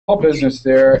business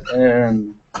there,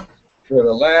 and for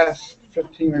the last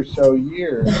 15 or so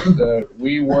years,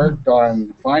 we worked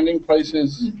on finding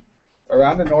places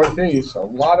around the Northeast, a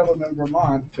lot of them in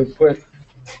Vermont, to put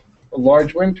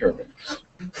large wind turbines.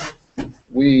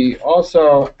 We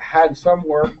also had some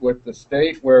work with the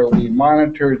state where we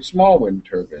monitored small wind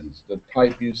turbines, the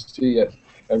type you see at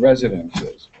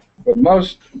residences. But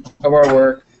most of our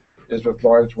work is with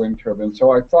large wind turbines.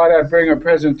 So I thought I'd bring a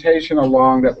presentation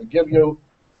along that would give you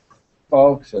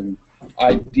folks an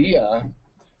idea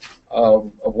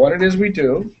of what it is we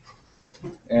do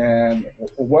and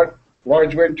what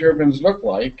large wind turbines look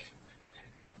like.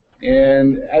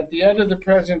 And at the end of the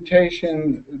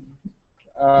presentation,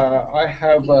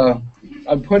 I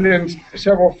put in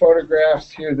several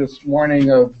photographs here this morning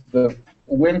of the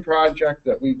wind project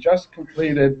that we just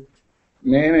completed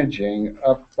managing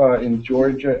up in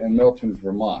Georgia and Milton,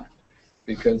 Vermont,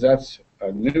 because that's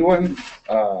a new one,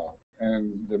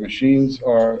 and the machines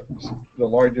are the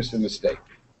largest in the state,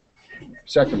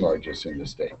 second largest in the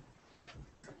state.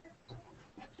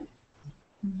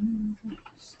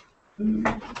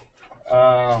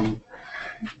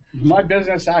 My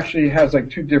business actually has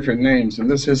like 2 different names, and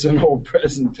this is an old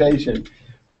presentation.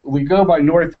 We go by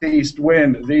Northeast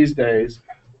Wind these days.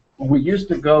 We used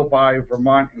to go by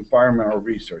Vermont Environmental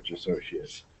Research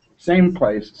Associates. Same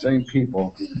place, same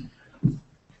people.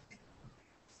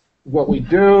 What we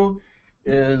do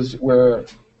is we're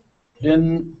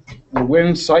in the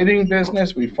wind siting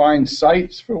business. We find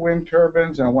sites for wind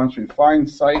turbines, and once we find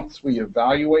sites, we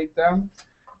evaluate them,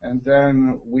 and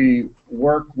then we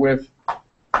work with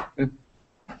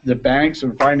the banks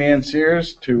and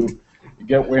financiers to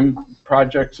get wind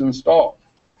projects installed.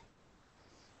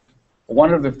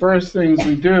 One of the first things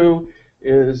we do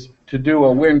is to do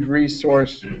a wind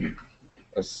resource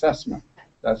assessment.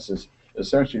 That's just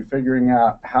essentially figuring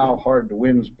out how hard the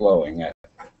wind's blowing at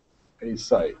a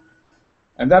site.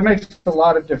 And that makes a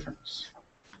lot of difference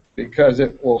because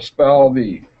it will spell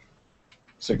the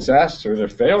success or the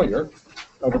failure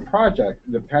of a project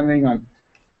depending on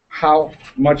how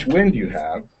much wind you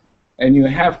have, and you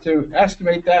have to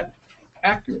estimate that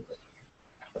accurately.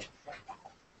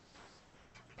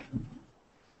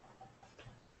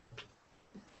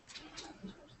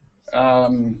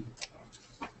 I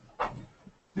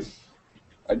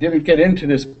didn't get into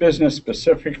this business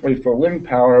specifically for wind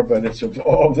power, but it's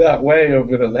evolved that way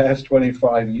over the last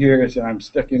 25 years, and I'm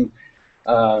sticking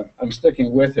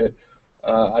with it.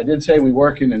 I did say we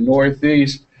work in the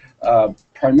Northeast.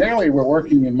 Primarily, we're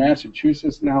working in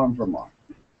Massachusetts now and Vermont.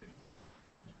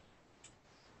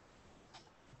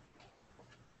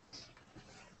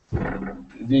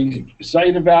 The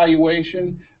site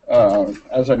evaluation,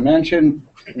 as I mentioned,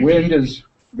 wind is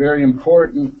very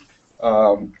important.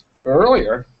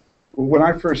 Earlier, when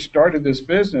I first started this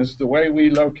business, the way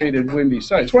we located windy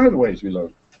sites, one of the ways we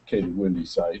located windy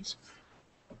sites,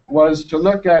 was to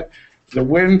look at the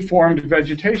wind-formed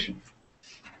vegetation.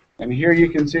 And here you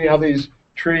can see how these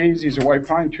trees, these are white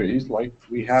pine trees, like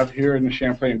we have here in the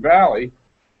Champlain Valley,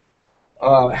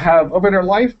 have, over their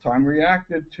lifetime,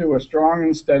 reacted to a strong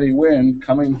and steady wind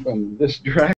coming from this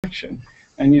direction.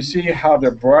 And you see how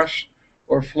they're brushed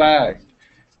or flagged.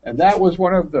 And that was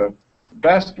one of the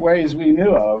best ways we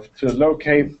knew of to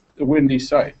locate the windy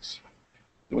sites.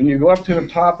 When you go up to the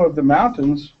top of the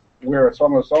mountains, where it's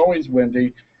almost always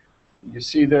windy, you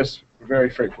see this very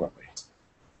frequently.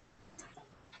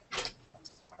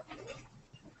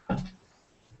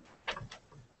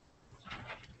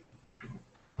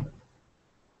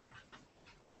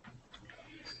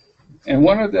 And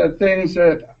one of the things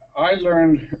that I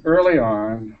learned early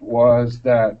on was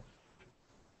that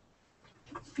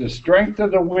the strength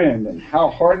of the wind and how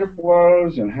hard it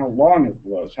blows and how long it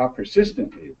blows, how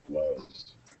persistently it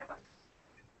blows,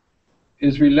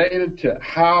 is related to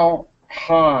how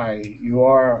high you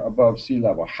are above sea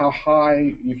level, how high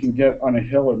you can get on a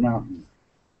hill or mountain.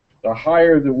 The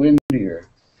higher, the windier.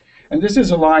 And this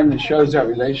is a line that shows that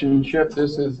relationship.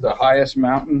 This is the highest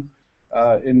mountain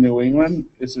in New England.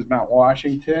 This is Mount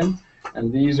Washington,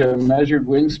 and these are measured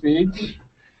wind speeds.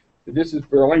 This is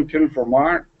Burlington,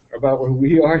 Vermont, about where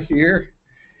we are here.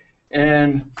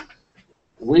 And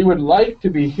we would like to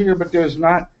be here, but there's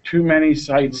not too many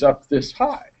sites up this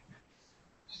high.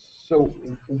 So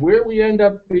where we end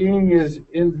up being is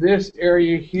in this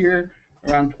area here,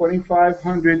 around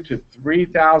 2,500 to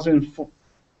 3,000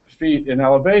 feet in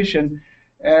elevation.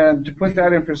 And to put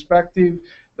that in perspective,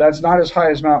 that's not as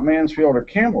high as Mount Mansfield or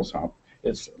Campbell's Hump.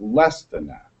 It's less than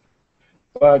that.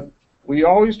 But we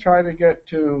always try to get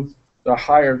to the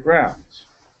higher grounds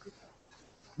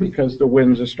because the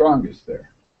winds are strongest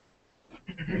there.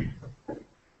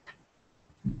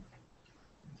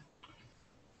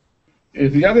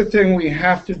 The other thing we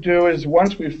have to do is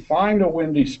once we find a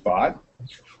windy spot,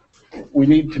 we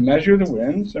need to measure the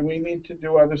winds, and we need to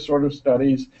do other sort of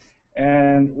studies,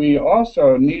 and we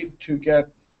also need to get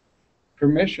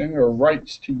permission or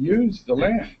rights to use the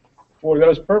land for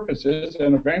those purposes,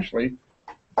 and eventually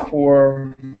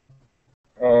for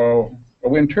a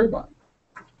wind turbine.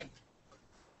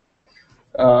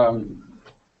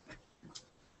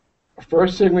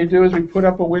 First thing we do is we put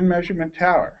up a wind measurement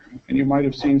tower, and you might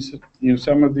have seen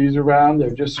some of these around. They're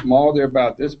just small. They're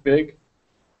about this big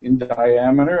in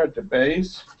diameter at the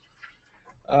base.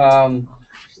 But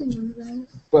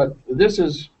this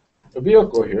is a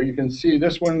vehicle here. You can see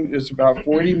this one is about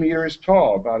 40 meters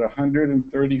tall, about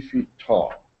 130 feet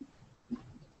tall.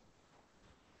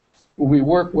 We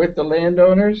work with the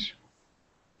landowners,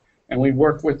 and we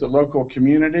work with the local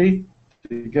community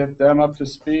to get them up to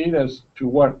speed as to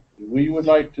what we would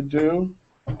like to do,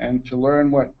 and to learn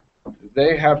what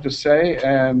they have to say,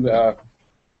 and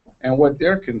what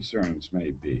their concerns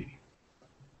may be.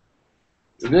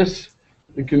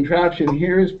 The contraption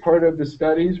here is part of the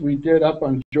studies we did up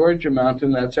on Georgia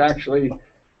Mountain. That's actually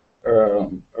a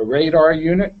radar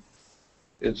unit.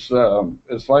 It's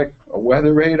like a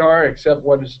weather radar, except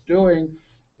what it's doing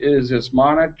is it's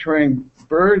monitoring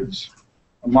birds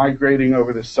migrating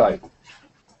over the site,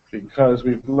 because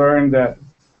we've learned that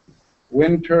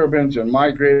wind turbines and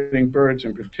migrating birds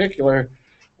in particular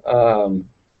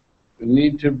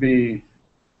need to be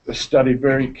studied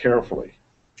very carefully.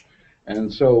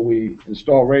 And so we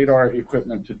install radar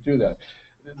equipment to do that.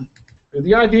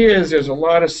 The idea is there's a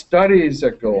lot of studies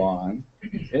that go on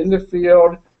in the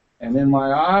field and in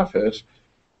my office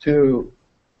to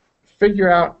figure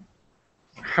out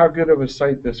how good of a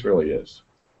site this really is.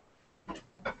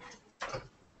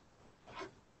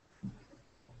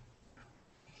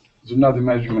 There's another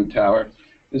measurement tower.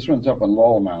 This one's up on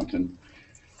Laurel Mountain.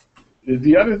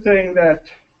 The other thing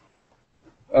that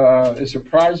is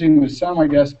surprising to some, I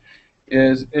guess,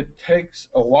 is it takes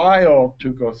a while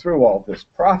to go through all this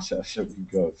process that we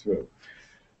go through.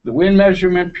 The wind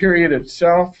measurement period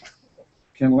itself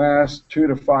can last 2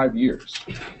 to 5 years.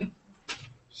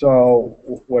 So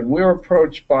when we're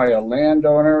approached by a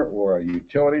landowner or a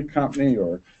utility company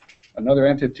or another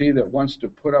entity that wants to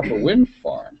put up a wind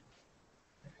farm,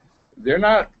 they're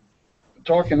not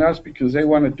talking to us because they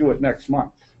want to do it next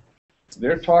month.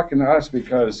 They're talking to us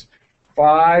because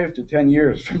 5 to 10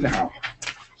 years from now.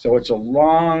 So it's a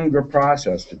longer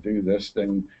process to do this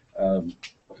than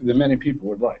many people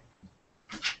would like.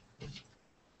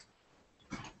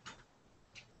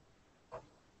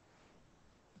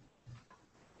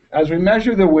 As we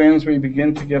measure the winds, we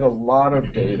begin to get a lot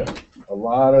of data, a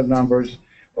lot of numbers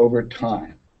over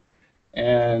time.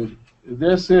 And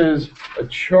this is a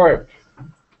chart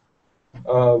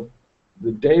of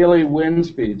the daily wind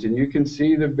speeds, and you can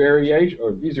see the variation,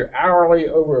 or these are hourly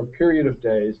over a period of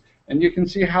days, and you can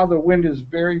see how the wind is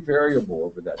very variable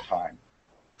over that time.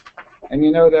 And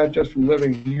you know that just from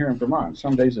living here in Vermont.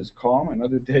 Some days it's calm, and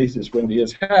other days it's windy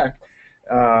as heck.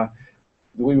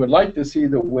 We would like to see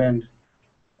the wind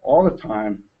all the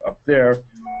time up there,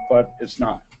 but it's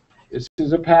not. This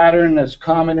is a pattern that's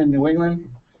common in New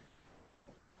England.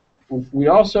 We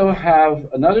also have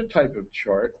another type of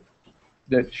chart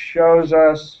that shows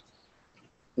us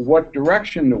what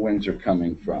direction the winds are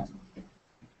coming from.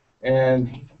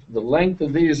 And the length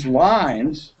of these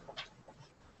lines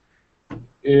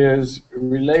is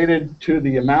related to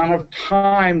the amount of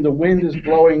time the wind is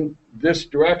blowing this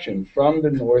direction from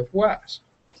the northwest.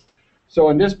 So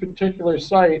in this particular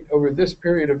site, over this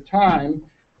period of time,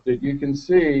 that you can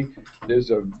see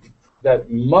that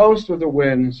most of the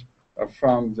winds are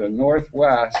from the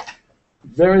northwest,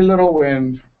 very little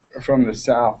wind from the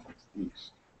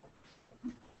southeast.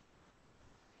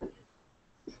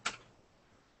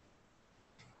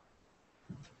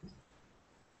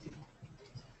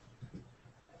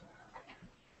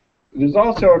 There's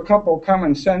also a couple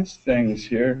common sense things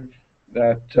here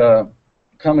that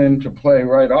come into play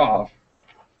right off,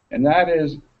 and that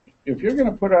is, if you're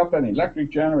going to put up an electric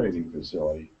generating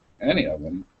facility, any of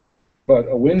them, but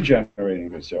a wind generating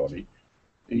facility,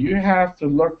 you have to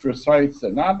look for sites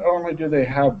that not only do they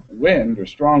have wind or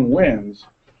strong winds,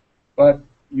 but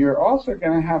you're also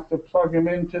going to have to plug them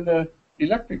into the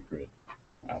electric grid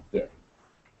out there,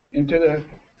 into the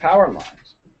power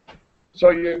lines. So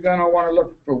you're going to want to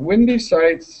look for windy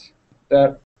sites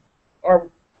that are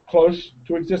close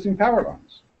to existing power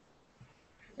lines.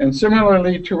 And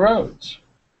similarly to roads.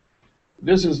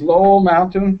 This is Lowell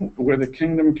Mountain, where the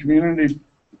Kingdom Community,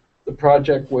 the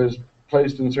project was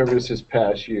placed in service this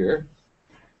past year.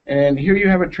 And here you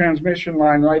have a transmission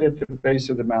line right at the base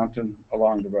of the mountain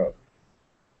along the road.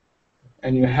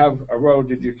 and you have a road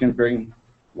that you can bring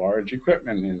large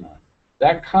equipment in on.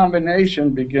 That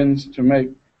combination begins to make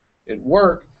it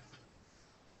work,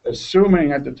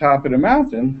 assuming at the top of the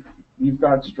mountain you've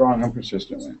got strong and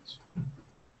persistent winds.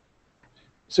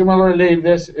 Similarly,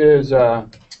 this is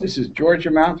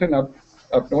Georgia Mountain up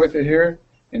north of here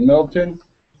in Milton.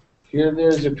 Here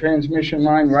there's a transmission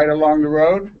line right along the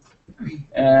road,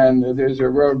 and there's a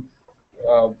road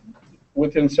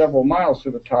within several miles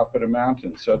to the top of the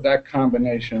mountain. So that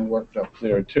combination worked up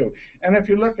there too. And if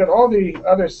you look at all the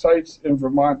other sites in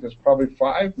Vermont, there's probably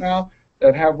 5 now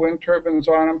that have wind turbines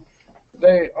on them.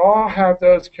 They all have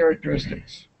those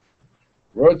characteristics.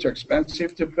 Roads are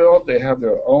expensive to build. They have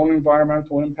their own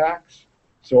environmental impacts.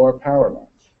 So are power lines.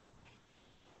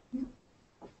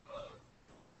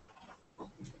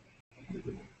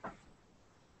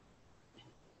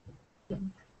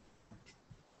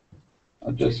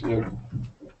 I'll just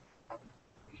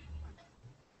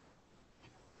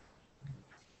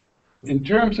in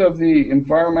terms of the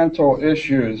environmental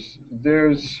issues,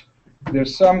 there's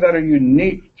some that are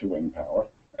unique to wind power,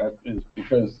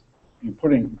 because you're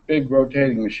putting big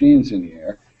rotating machines in the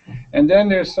air, and then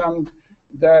there's some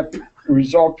that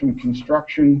result from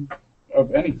construction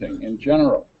of anything in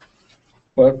general.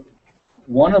 But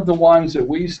one of the ones that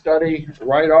we study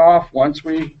right off once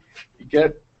we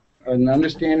get an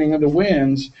understanding of the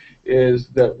winds is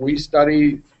that we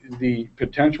study the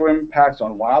potential impacts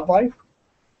on wildlife.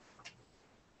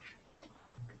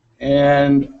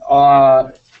 And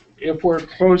if we're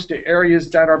close to areas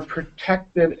that are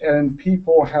protected and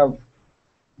people have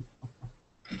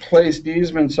placed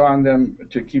easements on them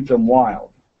to keep them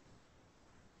wild.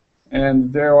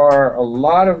 And there are a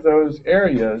lot of those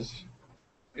areas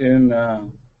in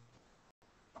New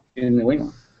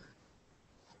England.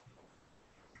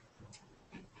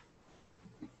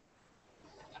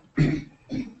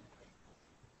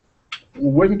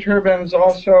 Wind turbines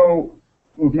also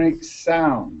make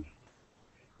sound,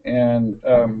 and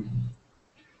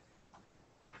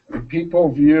people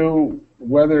view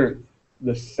whether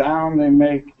the sound they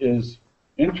make is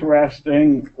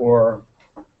interesting or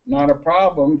not a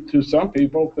problem. To some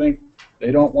people, think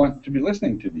they don't want to be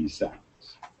listening to these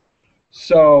sounds.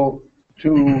 So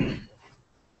to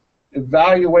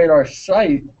evaluate our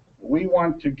site, we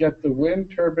want to get the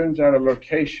wind turbines at a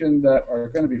location that are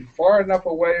going to be far enough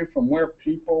away from where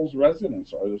people's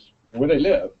residence are, where they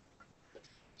live,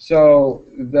 so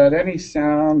that any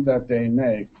sound that they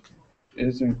make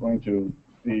isn't going to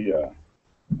be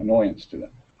annoyance to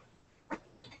them.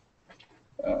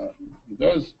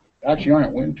 Those actually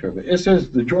aren't wind turbines. This is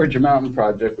the Georgia Mountain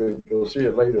project. You'll see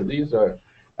it later.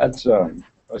 That's a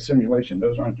simulation.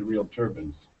 Those aren't the real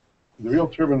turbines. The real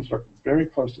turbines are very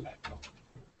close to that.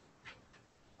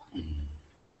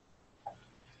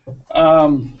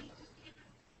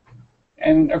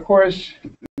 And of course,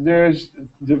 there's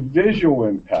the visual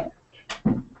impact,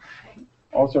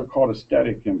 also called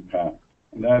aesthetic impact.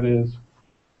 And that is,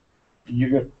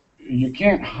 you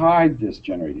can't hide this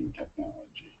generating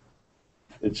technology.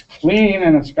 It's clean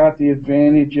and it's got the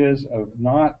advantages of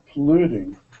not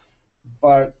polluting,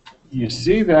 but you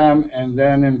see them, and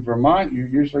then in Vermont, you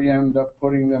usually end up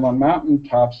putting them on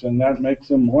mountaintops, and that makes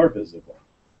them more visible.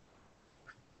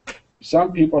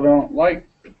 Some people don't like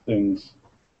things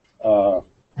on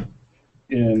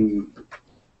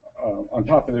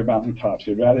top of their mountaintops.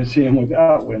 They'd rather see them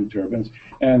without wind turbines,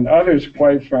 and others,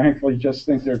 quite frankly, just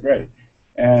think they're great.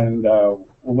 And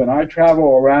when I travel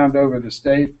around over the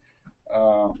state,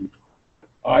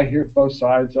 I hear both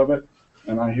sides of it,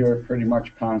 and I hear it pretty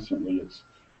much constantly.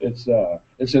 It's a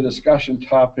discussion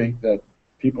topic that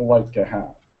people like to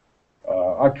have.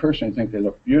 I personally think they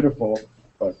look beautiful,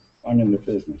 but I'm in the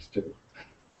business too.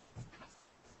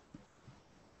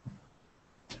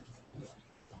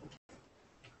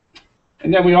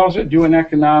 And then we also do an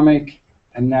economic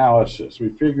analysis. We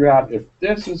figure out if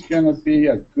this is going to be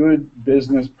a good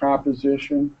business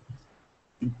proposition,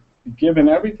 given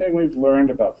everything we've learned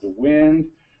about the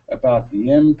wind, about the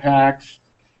impacts,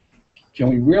 can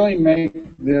we really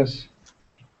make this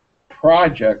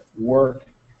project work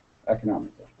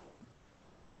economically?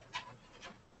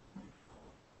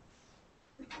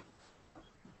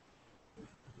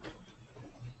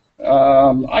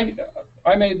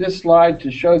 I made this slide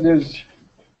to show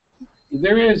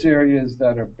there is areas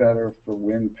that are better for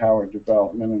wind power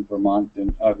development in Vermont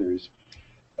than others.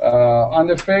 On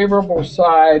the favorable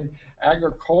side,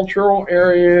 agricultural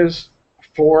areas,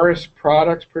 forest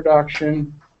products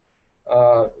production,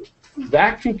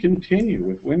 that can continue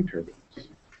with wind turbines.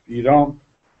 You don't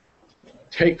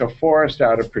take a forest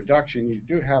out of production. You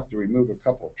do have to remove a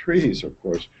couple of trees, of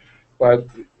course, but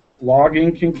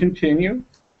logging can continue.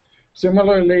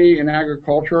 Similarly, in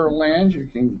agricultural land, you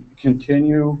can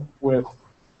continue with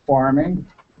farming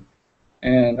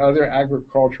and other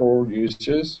agricultural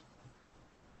uses.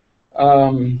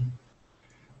 The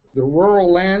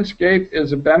rural landscape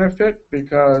is a benefit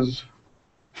because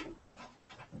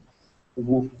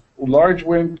large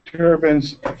wind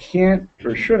turbines can't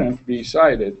or shouldn't be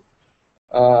sited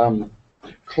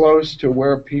close to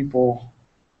where people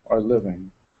are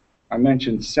living. I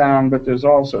mentioned sound, but there's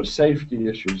also safety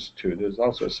issues too. There's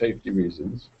also safety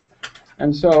reasons.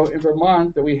 And so in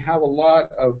Vermont, we have a lot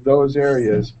of those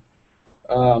areas.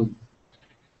 The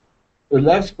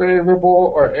less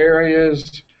favorable are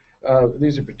areas,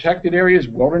 these are protected areas,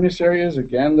 wilderness areas.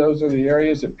 Again, those are the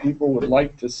areas that people would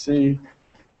like to see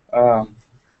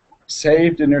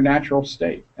saved in their natural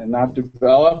state and not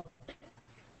developed.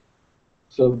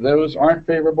 So those aren't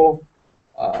favorable.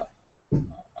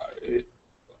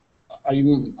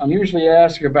 I'm usually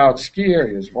asked about ski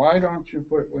areas. Why don't you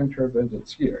put wind turbines at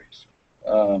ski areas?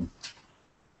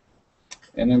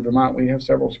 And in Vermont, we have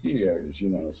several ski areas, you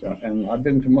know, so, and I've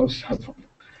been to most of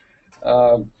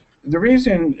them. The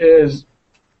reason is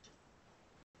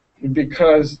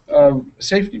because of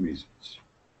safety reasons.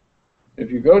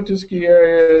 If you go to ski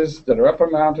areas that are up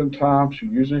on mountaintops, you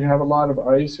usually have a lot of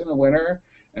ice in the winter,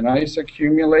 and ice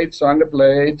accumulates on the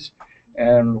blades.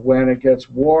 And when it gets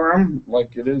warm,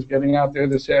 like it is getting out there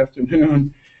this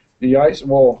afternoon, the ice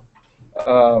will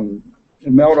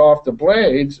melt off the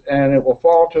blades, and it will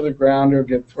fall to the ground or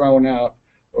get thrown out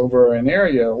over an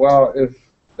area. Well, if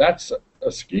that's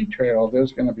a ski trail,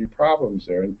 there's going to be problems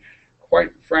there. And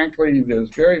quite frankly,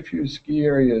 there's very few ski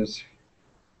areas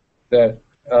that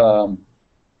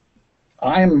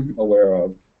I'm aware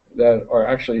of that are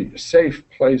actually safe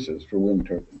places for wind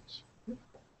turbines.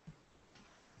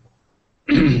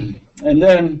 And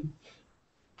then,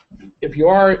 if you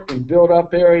are in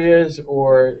built-up areas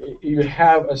or you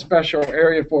have a special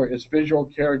area for its visual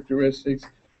characteristics,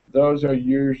 those are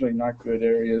usually not good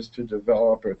areas to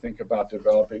develop or think about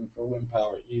developing for wind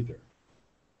power either.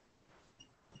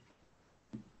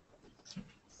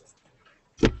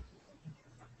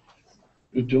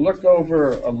 To look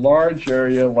over a large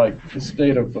area like the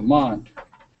state of Vermont,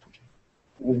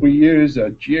 we use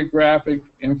a geographic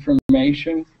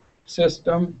information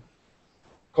system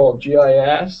called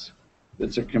GIS.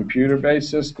 It's a computer-based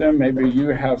system. Maybe you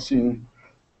have seen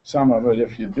some of it.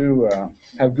 If you do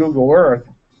have Google Earth,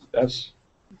 that's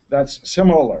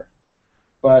similar.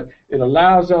 But it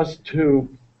allows us to,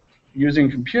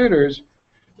 using computers,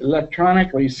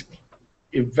 electronically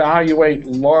evaluate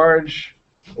large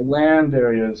land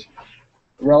areas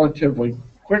relatively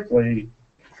quickly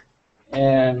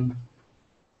and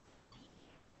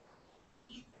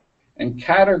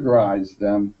categorize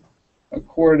them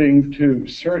according to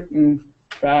certain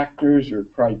factors or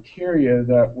criteria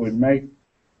that would make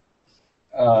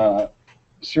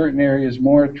certain areas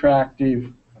more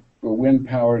attractive for wind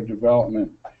power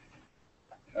development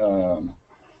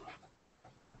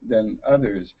than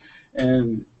others.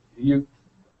 And you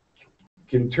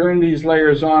can turn these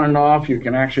layers on and off. You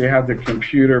can actually have the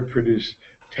computer produce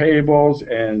tables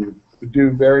and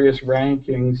do various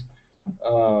rankings.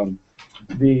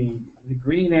 The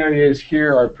green areas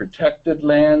here are protected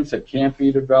lands that can't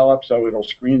be developed, so it'll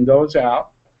screen those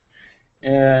out.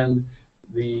 And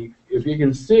if you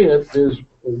can see it, there's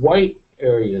white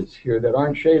areas here that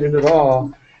aren't shaded at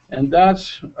all, and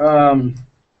that's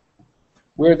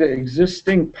where the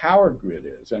existing power grid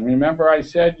is. And remember I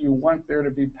said you want there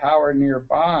to be power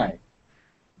nearby.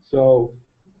 So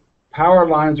power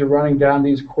lines are running down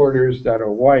these corridors that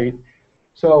are white.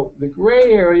 So the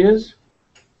gray areas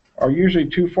are usually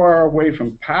too far away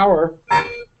from power,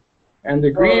 and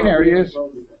the green areas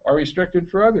are restricted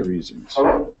for other reasons.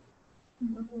 I'm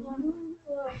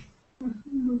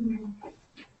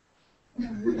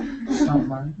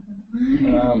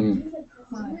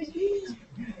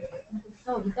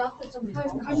sorry about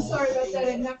that.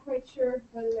 I'm not quite sure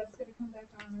whether that's going to come back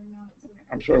on or not. So.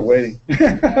 I'm sort of waiting.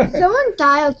 Someone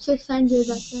dialed 600,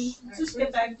 I think. Just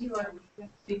get back to our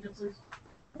speaker, please.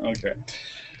 Okay.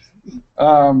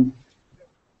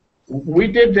 We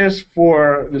did this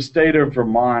for the state of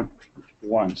Vermont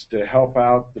once to help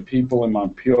out the people in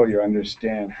Montpelier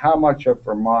understand how much of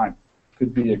Vermont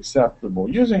could be acceptable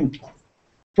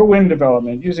for wind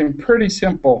development using pretty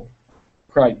simple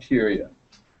criteria.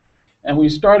 And we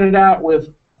started out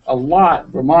with a lot.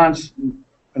 Vermont's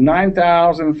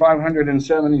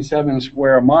 9,577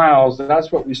 square miles.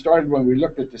 That's what we started when we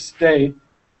looked at the state.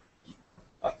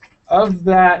 Of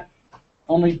that,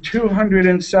 only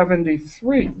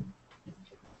 273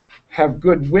 have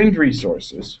good wind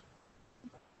resources.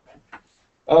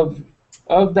 Of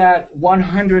Of that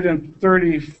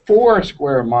 134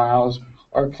 square miles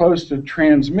are close to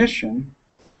transmission,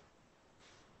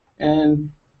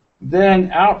 and then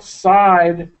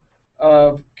outside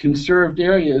of conserved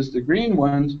areas, the green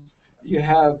ones, you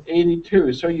have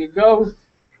 82. So you go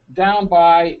down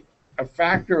by a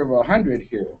factor of 100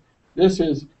 here. This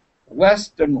is less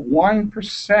than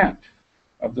 1%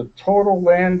 of the total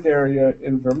land area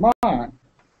in Vermont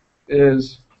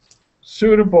is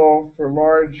suitable for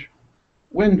large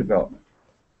wind development,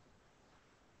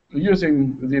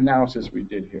 using the analysis we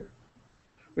did here,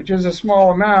 which is a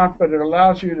small amount, but it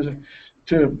allows you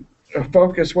to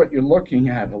focus what you're looking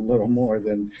at a little more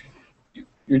than,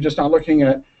 you're just not looking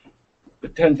at the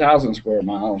 10,000 square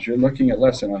miles, you're looking at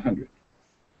less than 100.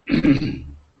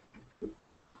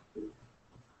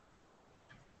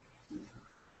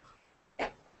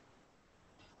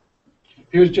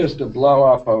 Here's just a blow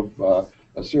up of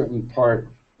a certain part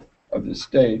of the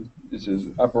state. This is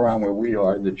up around where we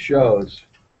are, that shows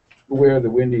where the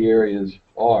windy areas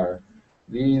are.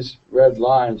 These red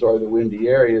lines are the windy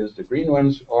areas. The green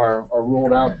ones are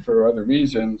ruled out for other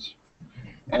reasons.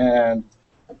 And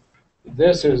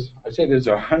this is, I say there's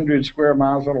 100 square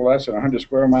miles, a little less than 100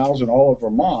 square miles in all of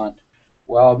Vermont.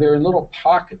 Well, they're in little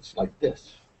pockets like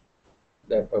this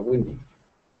that are windy,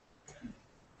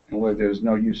 and where there's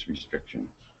no use restrictions.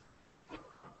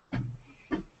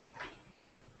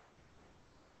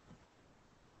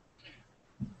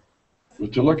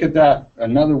 But to look at that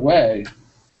another way,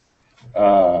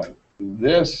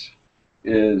 this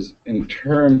is in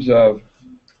terms of,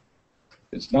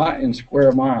 it's not in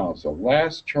square miles. The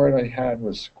last chart I had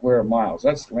was square miles.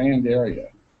 That's land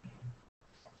area.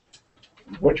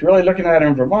 What you're really looking at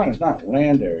in Vermont is not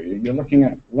land area. You're looking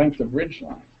at length of ridge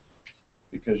line,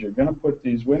 because you're going to put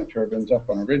these wind turbines up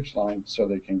on a ridge line so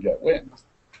they can get wind.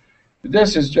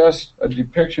 This is just a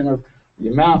depiction of the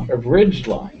amount of ridge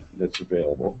line that's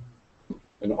available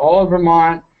in all of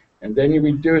Vermont, and then you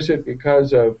reduce it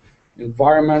because of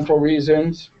environmental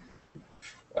reasons,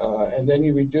 and then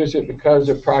you reduce it because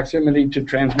of proximity to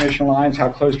transmission lines,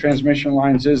 how close transmission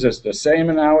lines is. It's the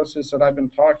same analysis that I've been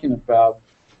talking about,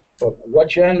 but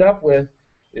what you end up with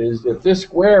is, if this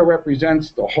square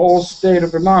represents the whole state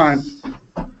of Vermont,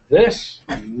 this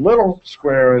little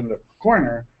square in the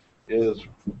corner is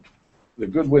the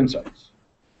good wind sites.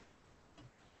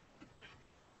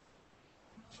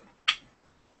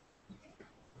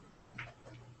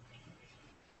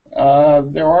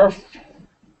 There are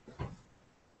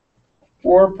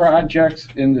 4 projects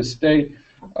in the state.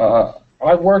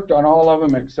 I've worked on all of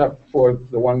them except for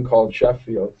the one called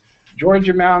Sheffield.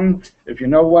 Georgia Mountain, if you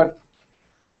know what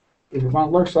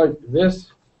Vermont looks like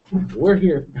this, we're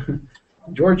here.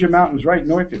 Georgia Mountain's right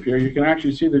north of here. You can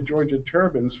actually see the Georgia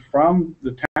turbines from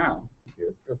the town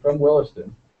here, from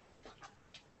Williston.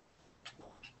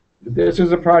 This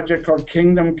is a project called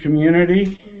Kingdom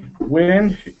Community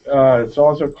Wind. It's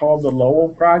also called the Lowell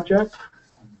Project.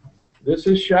 This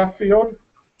is Sheffield.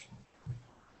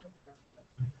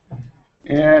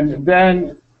 And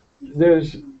then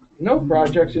there's no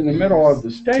projects in the middle of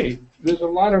the state. There's a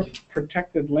lot of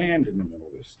protected land in the middle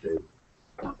of the state.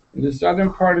 In the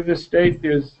southern part of the state,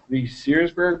 there's the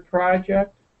Searsburg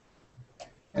Project.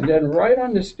 And then right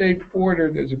on the state border,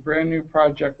 there's a brand new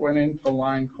project went into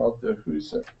line called the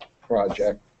Hoosa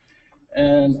Project.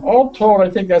 And all told, I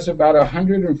think that's about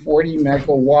 140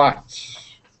 megawatts.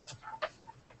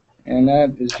 And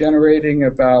that is generating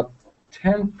about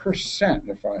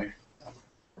 10%,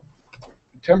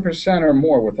 10% or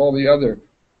more with all the other,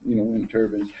 wind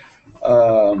turbines,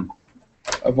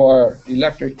 of our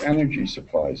electric energy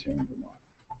supplies here in Vermont.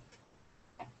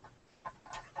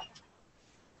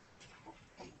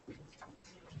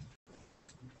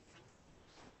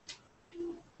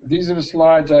 These are the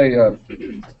slides I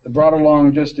brought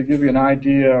along just to give you an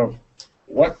idea of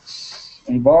what's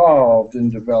involved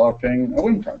in developing a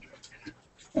wind project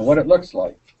and what it looks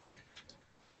like.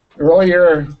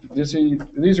 Earlier,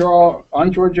 these are all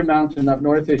on Georgia Mountain up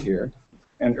north of here.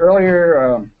 And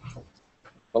earlier,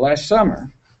 last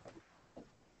summer,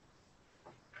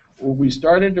 we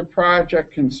started the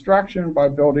project construction by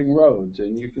building roads.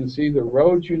 And you can see the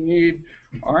roads you need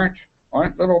aren't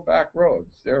little back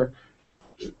roads. They're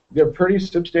pretty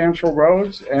substantial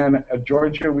roads. And at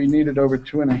Georgia, we needed over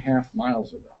 2.5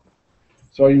 miles of them.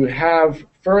 So you have,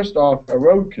 first off, a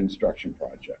road construction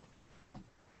project.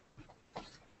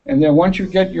 And then once you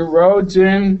get your roads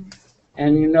in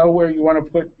and you know where you want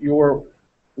to put your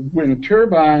wind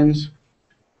turbines,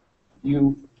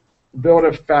 you build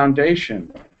a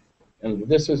foundation. And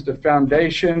this is the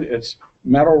foundation. It's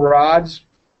metal rods,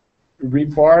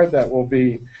 rebar that will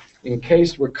be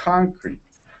encased with concrete.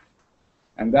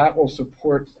 and that will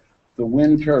support the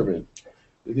wind turbine.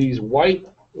 These white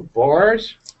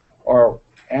bars are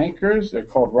anchors. They're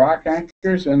called rock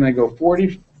anchors, and they go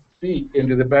 40 feet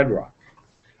into the bedrock.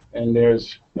 And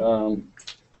there's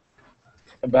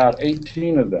about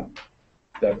 18 of them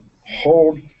that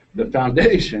hold the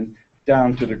foundation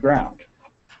down to the ground.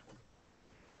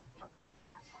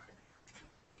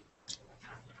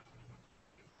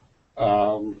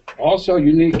 Also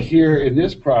unique here in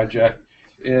this project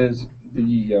is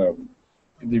the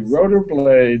rotor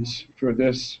blades for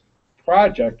this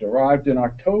project arrived in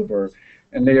October,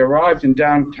 and they arrived in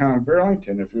downtown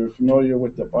Burlington, if you're familiar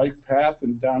with the bike path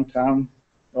in downtown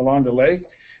along the lake,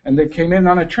 and they came in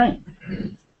on a train.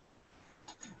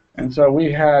 And so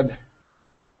we had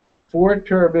 4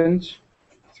 turbines,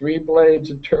 3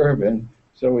 blades a turbine,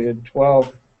 so we had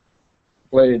 12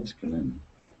 blades come in.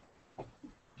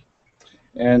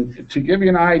 And to give you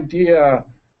an idea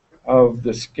of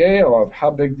the scale of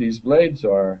how big these blades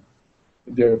are,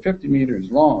 they're 50 meters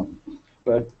long,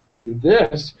 but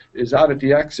this is out at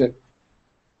the exit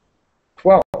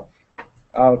 12,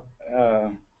 out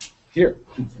here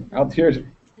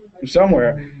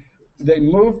somewhere. They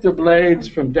moved the blades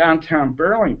from downtown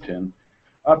Burlington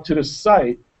up to the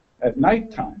site at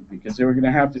nighttime because they were going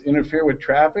to have to interfere with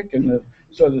traffic, and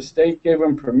so the state gave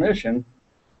them permission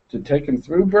to take them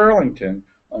through Burlington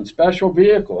on special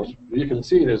vehicles. You can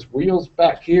see there's wheels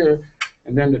back here,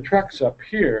 and then the truck's up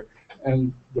here,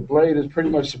 and the blade is pretty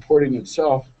much supporting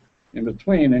itself in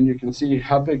between, and you can see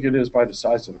how big it is by the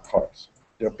size of the cars.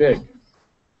 They're big.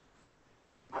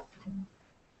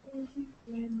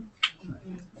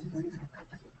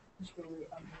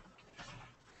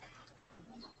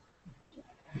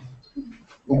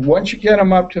 Once you get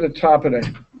them up to the top of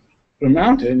the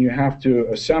mountain, you have to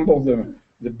assemble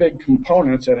the big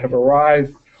components that have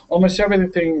arrived. Almost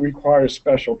everything requires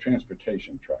special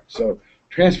transportation trucks. So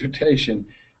transportation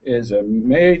is a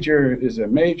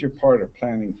major part of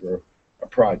planning for a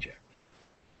project.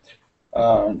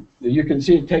 You can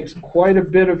see it takes quite a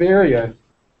bit of area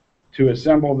to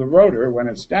assemble the rotor when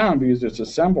it's down because it's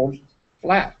assembled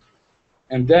flat,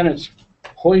 and then it's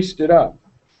hoisted up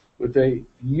with a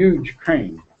huge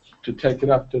crane to take it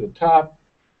up to the top.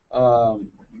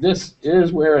 This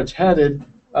is where it's headed,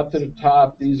 up to the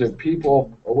top. These are people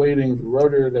awaiting the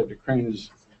rotor that the crane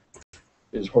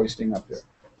is hoisting up there.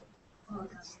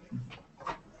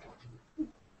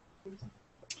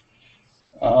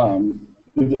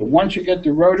 Once you get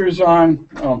the rotors on,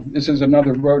 this is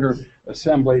another rotor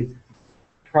assembly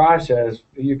process.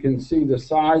 You can see the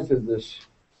size of this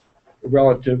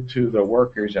relative to the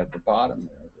workers at the bottom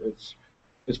there.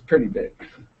 It's pretty big.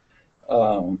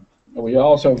 We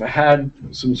also have had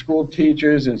some school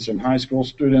teachers and some high school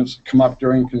students come up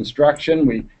during construction.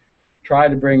 We try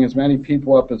to bring as many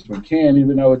people up as we can,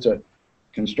 even though it's a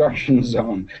construction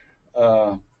zone,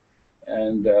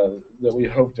 and that we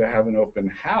hope to have an open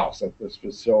house at this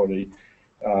facility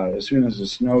as soon as the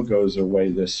snow goes away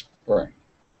this spring.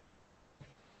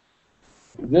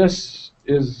 This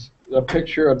is a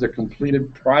picture of the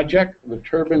completed project. The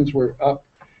turbines were up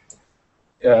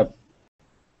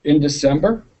in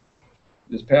December,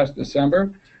 this past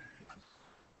December.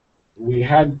 We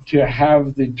had to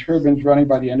have the turbines running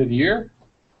by the end of the year,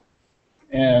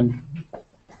 and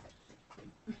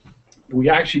we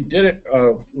actually did it.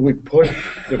 We put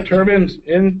the turbines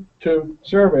into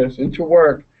service, into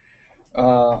work,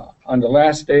 on the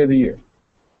last day of the year.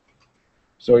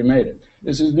 So we made it.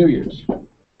 This is New Year's,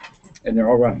 and they're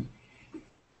all running.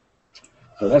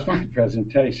 So that's my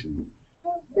presentation.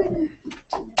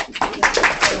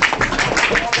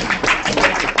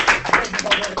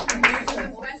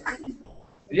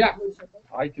 Yeah,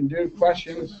 I can do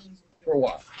questions for a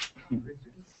while.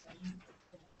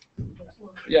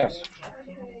 Yes.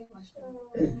 Okay, so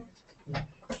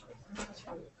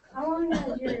how long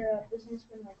has your business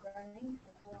been running?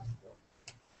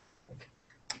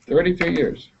 33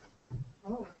 years.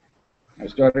 Oh. I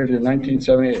started in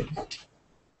 1978.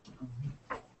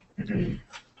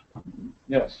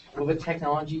 Yes. Will the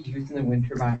technology used in the wind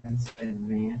turbines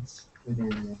advance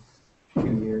within a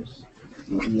few years?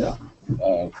 Yeah.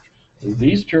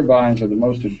 These turbines are the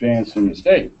most advanced in the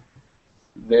state.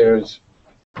 There's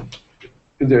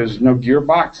no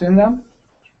gearbox in them,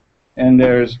 and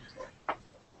there's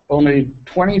only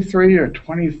 23 or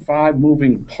 25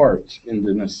 moving parts in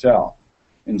the nacelle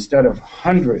instead of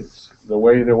hundreds the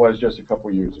way there was just a couple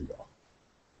years ago.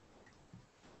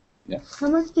 Yeah. How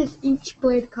much does each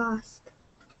blade cost?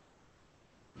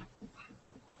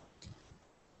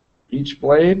 Each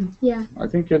blade? Yeah. I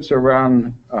think it's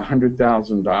around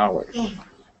 $100,000,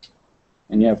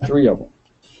 and you have 3 of them.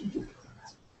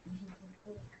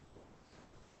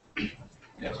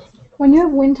 Yes. When you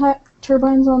have wind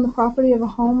turbines on the property of a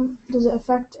home, does it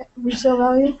affect resale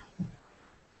value?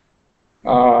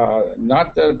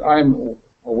 Not that I'm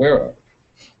aware of.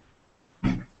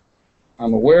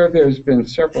 I'm aware there's been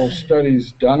several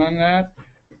studies done on that,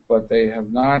 but they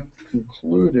have not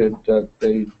concluded that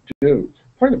they do.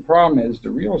 Part of the problem is the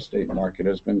real estate market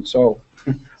has been so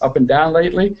up and down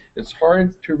lately, it's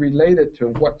hard to relate it to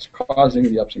what's causing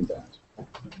the ups and downs.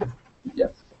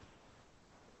 Yes.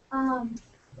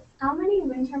 How many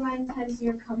wind turbines has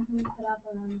your company put up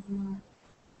around Vermont?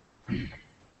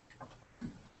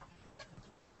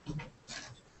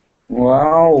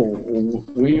 Well,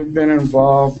 we've been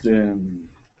involved in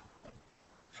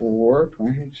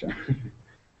 20,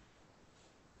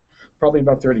 probably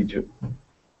about 32.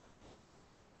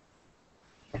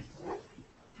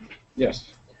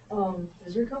 Yes.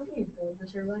 Does your company build the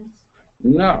turbines?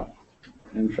 No.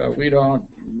 In fact, we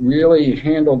don't really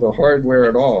handle the hardware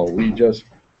at all. We just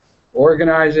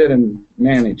organize it and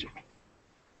manage it.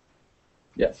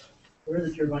 Yes. Where are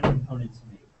the turbine components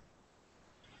made?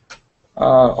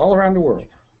 All around the world.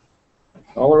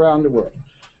 All around the world.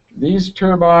 These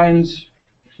turbines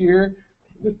here,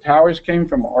 the towers came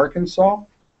from Arkansas.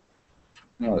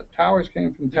 No, the towers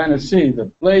came from Tennessee. The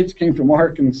blades came from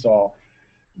Arkansas.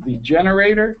 The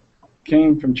generator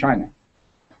came from China.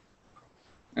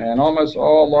 And almost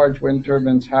all large wind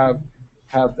turbines have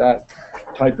that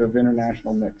type of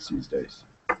international mix these days.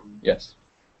 Yes.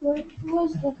 What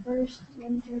was the first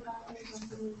wind turbine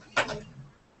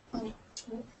company?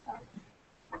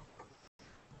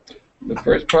 The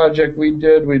first project we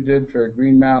did for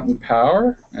Green Mountain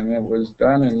Power, and it was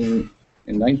done in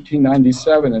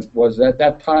 1997. It was at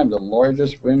that time the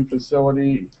largest wind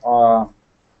facility on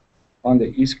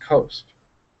the East Coast.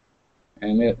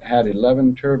 And it had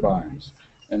 11 turbines,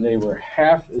 and they were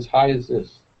half as high as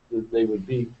this, that they would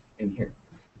be in here.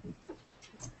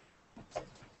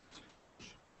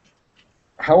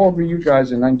 How old were you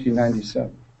guys in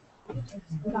 1997?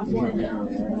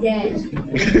 Yes.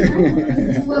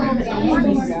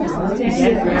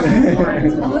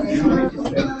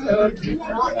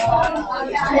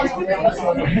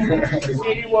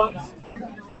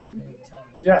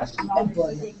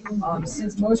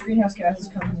 Since most greenhouse gases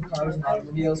come from cars and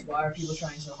automobiles, why are people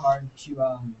trying so hard to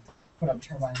put up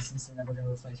turbines since they're never going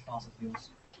to replace fossil fuels?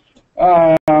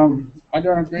 I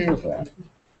don't agree with that.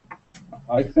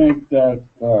 I think that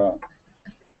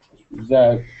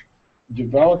that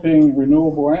developing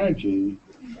renewable energy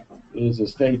is a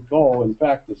state goal. In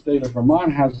fact, the state of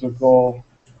Vermont has a goal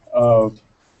of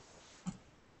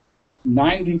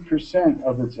 90%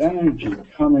 of its energy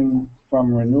coming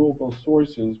from renewable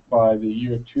sources by the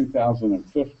year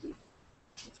 2050.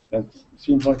 That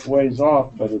seems like a ways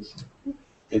off, but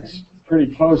it's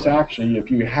pretty close actually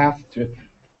if you have to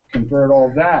convert all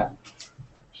that.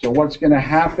 So what's going to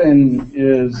happen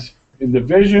is, in the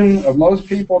vision of most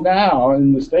people now,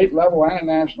 in the state level and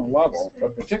national level,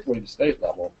 but particularly the state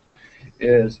level,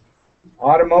 is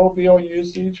automobile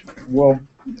usage will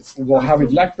have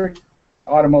electric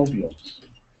automobiles.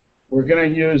 We're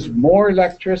going to use more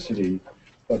electricity,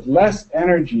 but less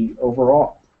energy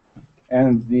overall.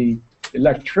 And the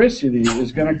electricity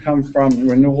is going to come from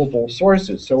renewable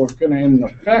sources. So we're going to, in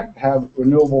effect, have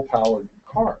renewable powered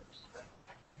cars.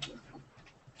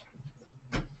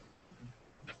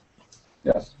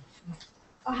 Yes.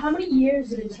 How many years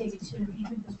did it take to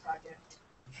complete this project?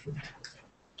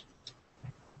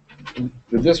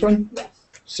 With this one? Yes.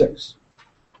 6.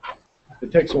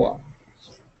 It takes a while.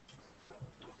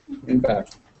 In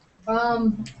fact.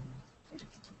 Do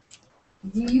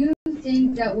you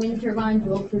think that wind turbines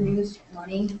will produce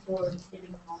money for the city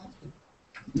of Vermont?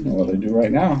 Well, they do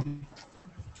right now.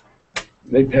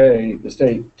 They pay the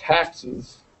state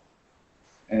taxes,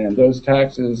 and those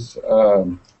taxes,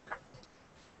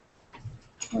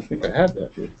 I think I had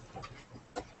that here.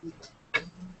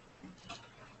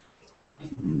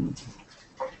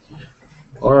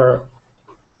 Are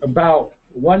about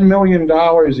 $1 million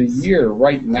a year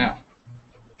right now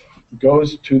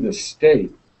goes to the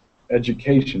state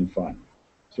education fund.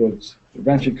 So it's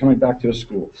eventually coming back to the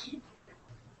schools.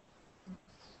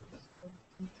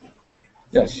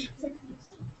 Yes.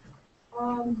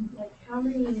 Like how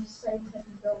many sites have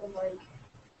you built with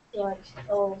like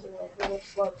hills or like little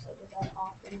slopes? Like is that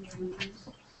often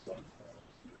used?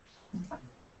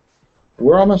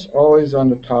 We're almost always on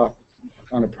the top.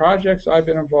 On the projects I've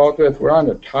been involved with, we're on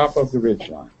the top of the ridge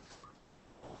line.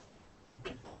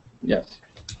 Yes.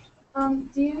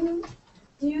 Do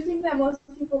you think that most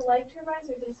people like turbines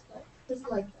or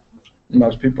dislike them?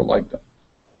 Most people like them.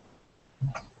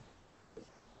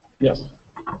 Yes.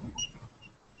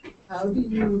 How do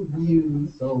you view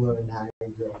solar and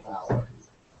hydropower?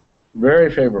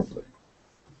 Very favorably.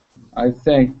 I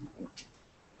think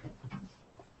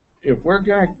if we're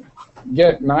going to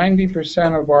get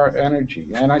 90% of our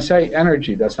energy, and I say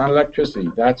energy, that's not electricity,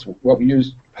 that's what we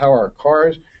use to power our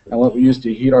cars and what we use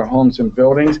to heat our homes and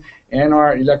buildings and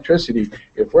our electricity.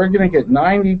 If we're going to get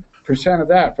 90% of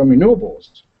that from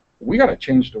renewables, we got to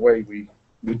change the way we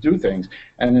do things.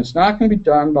 And it's not going to be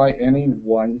done by any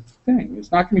one thing.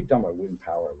 It's not going to be done by wind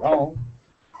power alone.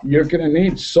 You're going to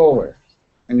need solar,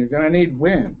 and you're going to need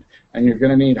wind, and you're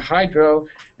going to need hydro,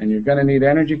 and you're going to need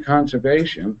energy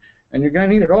conservation, and you're going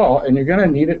to need it all, and you're going to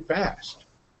need it fast.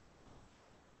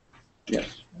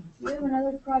 Yes. Do you have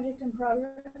another project in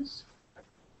progress?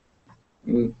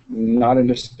 Not in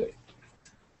this state.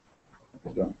 I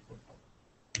don't.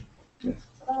 Yes.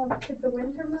 Could the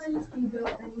wind turbines be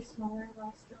built any smaller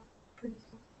while still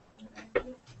producing?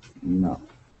 No.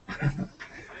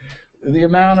 The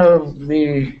amount of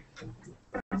the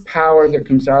power that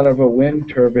comes out of a wind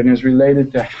turbine is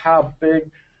related to how big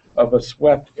of a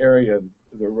swept area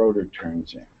the rotor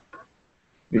turns in.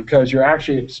 Because you're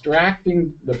actually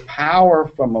extracting the power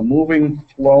from a moving,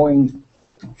 flowing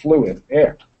fluid,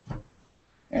 air.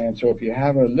 And so if you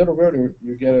have a little rotor,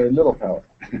 you get a little power.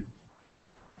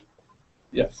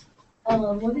 Yes.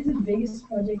 What is the biggest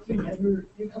project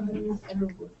your company's ever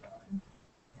worked on?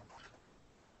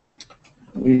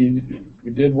 We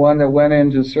did one that went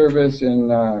into service in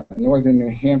northern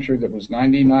New Hampshire that was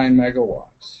 99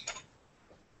 megawatts.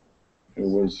 It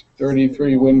was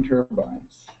 33 wind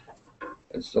turbines.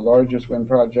 It's the largest wind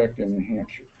project in New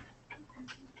Hampshire.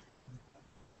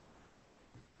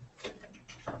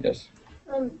 Yes.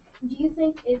 Do you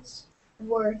think it's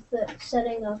worth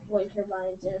setting up wind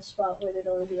turbines in a spot where there'd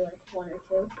only be like one or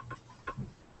two?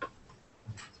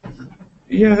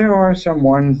 Yeah, there are some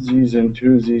onesies and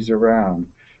twosies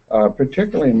around,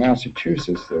 particularly in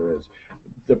Massachusetts there is.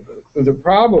 The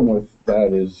problem with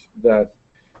that is that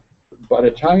by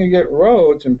the time you get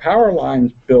roads and power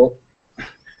lines built,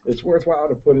 it's worthwhile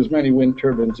to put as many wind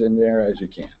turbines in there as you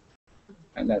can.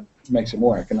 And that makes it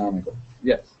more economical.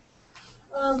 Yes.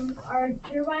 Are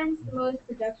turbines the most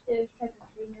productive type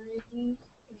of green energy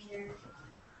in your?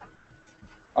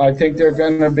 I think they're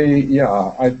going to be,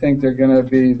 yeah, I think they're going to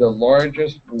be the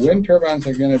largest, wind turbines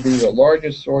are going to be the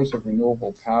largest source of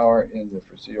renewable power in the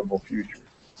foreseeable future.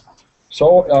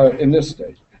 So, in this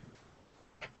state.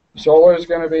 Solar is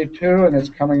going to be too, and it's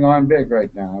coming on big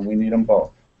right now, and we need them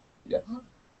both. Yes.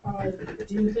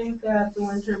 Do you think that the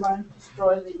wind turbines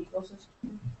destroy the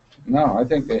ecosystem? No, I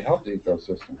think they help the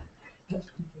ecosystem.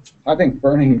 I think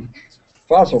burning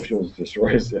fossil fuels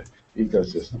destroys the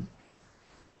ecosystem.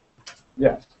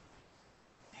 Yes.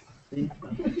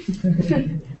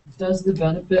 Does the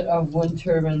benefit of wind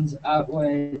turbines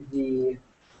outweigh the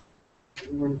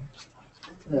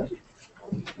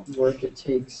work it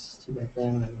takes to get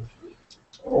them?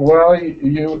 Well,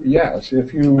 yes.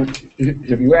 If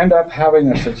you end up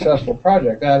having a successful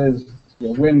project, that is,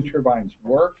 the wind turbines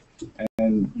work,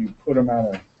 and you put them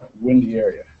at a windy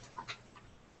area.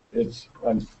 It's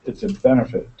a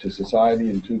benefit to society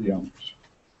and to the owners.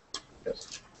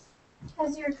 Yes.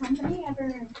 Has your company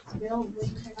ever built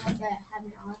wind turbines that have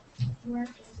not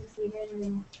worked and succeeded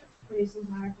in producing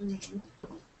power from the wind?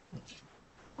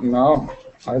 No,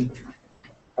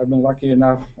 I've been lucky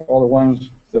enough. All the ones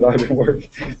that I've been working,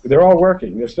 they're all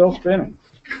working. They're still spinning.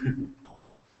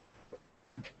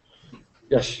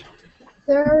 Yes.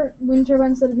 There are wind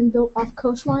turbines that have been built off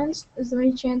coastlines. Is there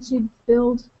any chance you'd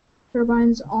build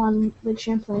turbines on Lake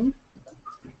Champlain?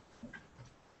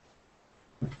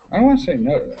 I don't want to say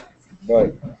no to that,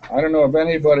 but I don't know of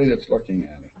anybody that's looking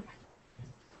at it.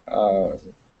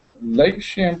 Lake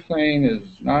Champlain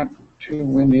is not too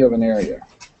windy of an area.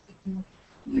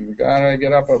 You've got to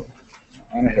get up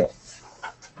on a hill.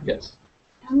 Yes.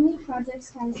 How many projects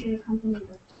has your company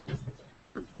worked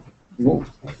on? Ooh.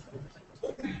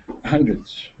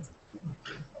 Hundreds.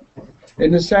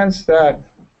 In the sense that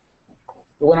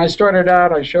when I started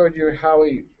out, I showed you how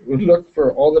we looked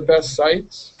for all the best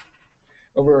sites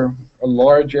over a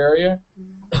large area.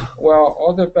 Well,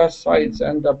 all the best sites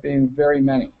end up being very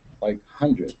many, like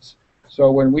hundreds.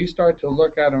 So when we start to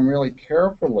look at them really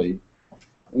carefully,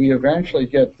 we eventually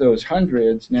get those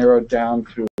hundreds narrowed down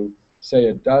to, say,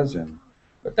 a dozen.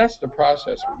 But that's the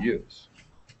process we use.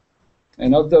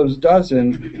 And of those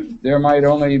dozen, there might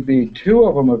only be 2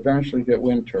 of them eventually get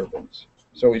wind turbines.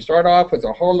 So we start off with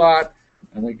a whole lot,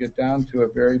 and we get down to a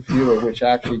very few of which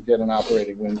actually get an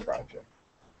operating wind project.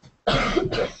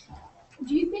 Yes.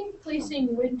 Do you think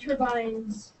placing wind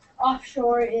turbines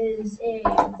offshore is a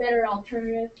better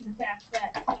alternative to the fact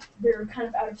that they're kind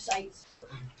of out of sight?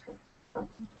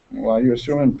 Well, you're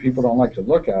assuming people don't like to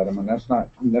look at them, and that's not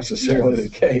necessarily the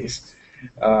case.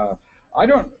 I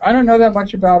don't know that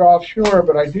much about offshore,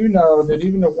 but I do know that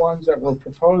even the ones that were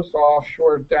proposed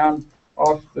offshore down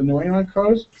off the New England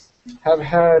coast have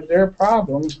had their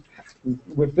problems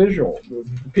with visual. The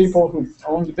people who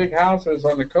own the big houses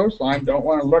on the coastline don't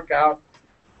want to look out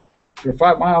for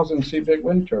 5 miles and see big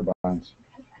wind turbines.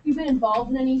 You been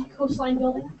involved in any coastline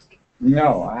building?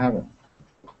 No, I haven't.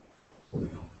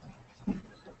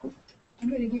 I'm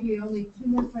gonna give you only 2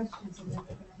 more questions and then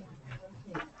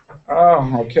we're gonna have to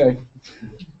Oh, okay.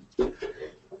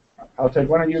 I'll take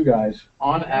one of you guys.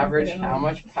 On average, how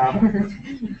much power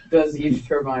does each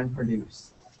turbine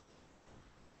produce?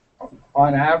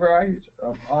 On average?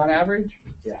 On average?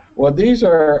 Yeah. Well, these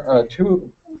are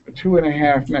 2.5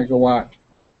 megawatt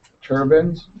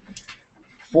turbines.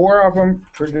 4 of them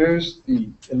produce the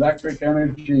electric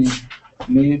energy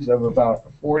needs of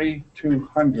about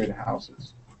 4,200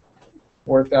 houses.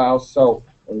 4,000. So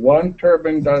one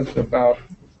turbine does about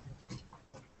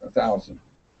 1,000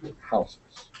 houses,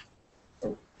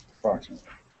 approximately.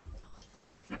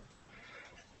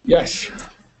 Yes.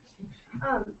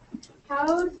 How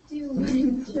do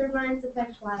wind turbines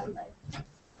affect wildlife?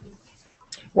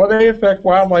 Well, they affect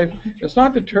wildlife. It's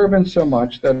not the turbines so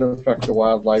much that affect the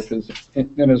wildlife,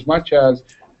 in as much as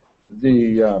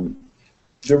the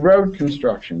road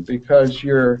construction, because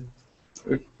you're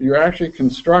actually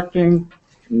constructing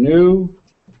new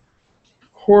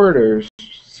corridors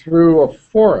through a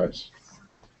forest,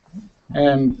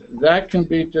 and that can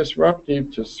be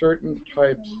disruptive to certain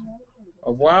types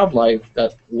of wildlife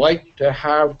that like to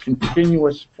have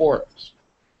continuous forests.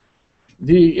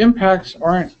 The impacts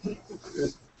aren't.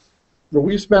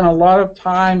 We spend a lot of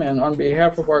time, and on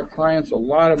behalf of our clients, a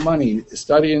lot of money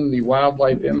studying the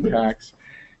wildlife impacts,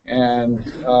 and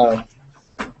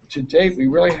to date, we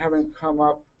really haven't come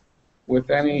up with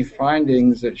any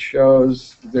findings that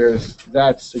shows there's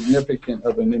that significant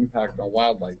of an impact on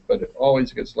wildlife, but it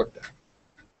always gets looked at.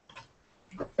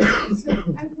 So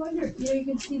I wonder, you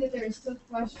can see that there are still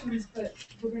questions, but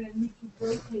we're gonna need to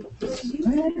rotate. Do you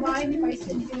mind if I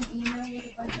send you an email with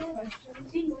a bunch of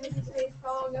questions? What is it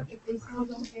following up if they still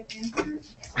don't get answered?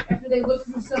 After they look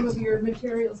through some of your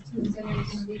materials too, and send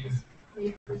everything to this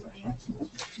papers.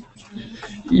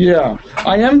 Yeah,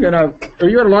 I am gonna.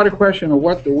 You had a lot of questions of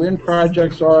what the wind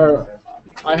projects are.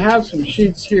 I have some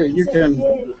sheets here you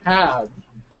can have.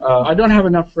 I don't have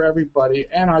enough for everybody,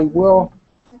 and I will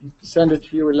send it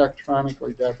to you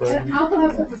electronically, Deborah. I'll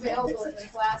have them available in the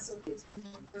class so kids can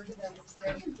refer to them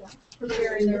instead of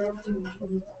preparing their own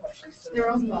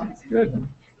thoughts. Good.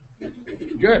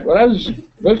 Good. Well,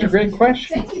 those are great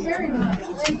questions. Thank you very much.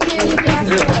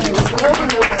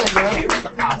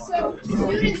 So,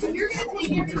 students, if you're going to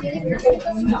take your kid, you're going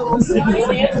to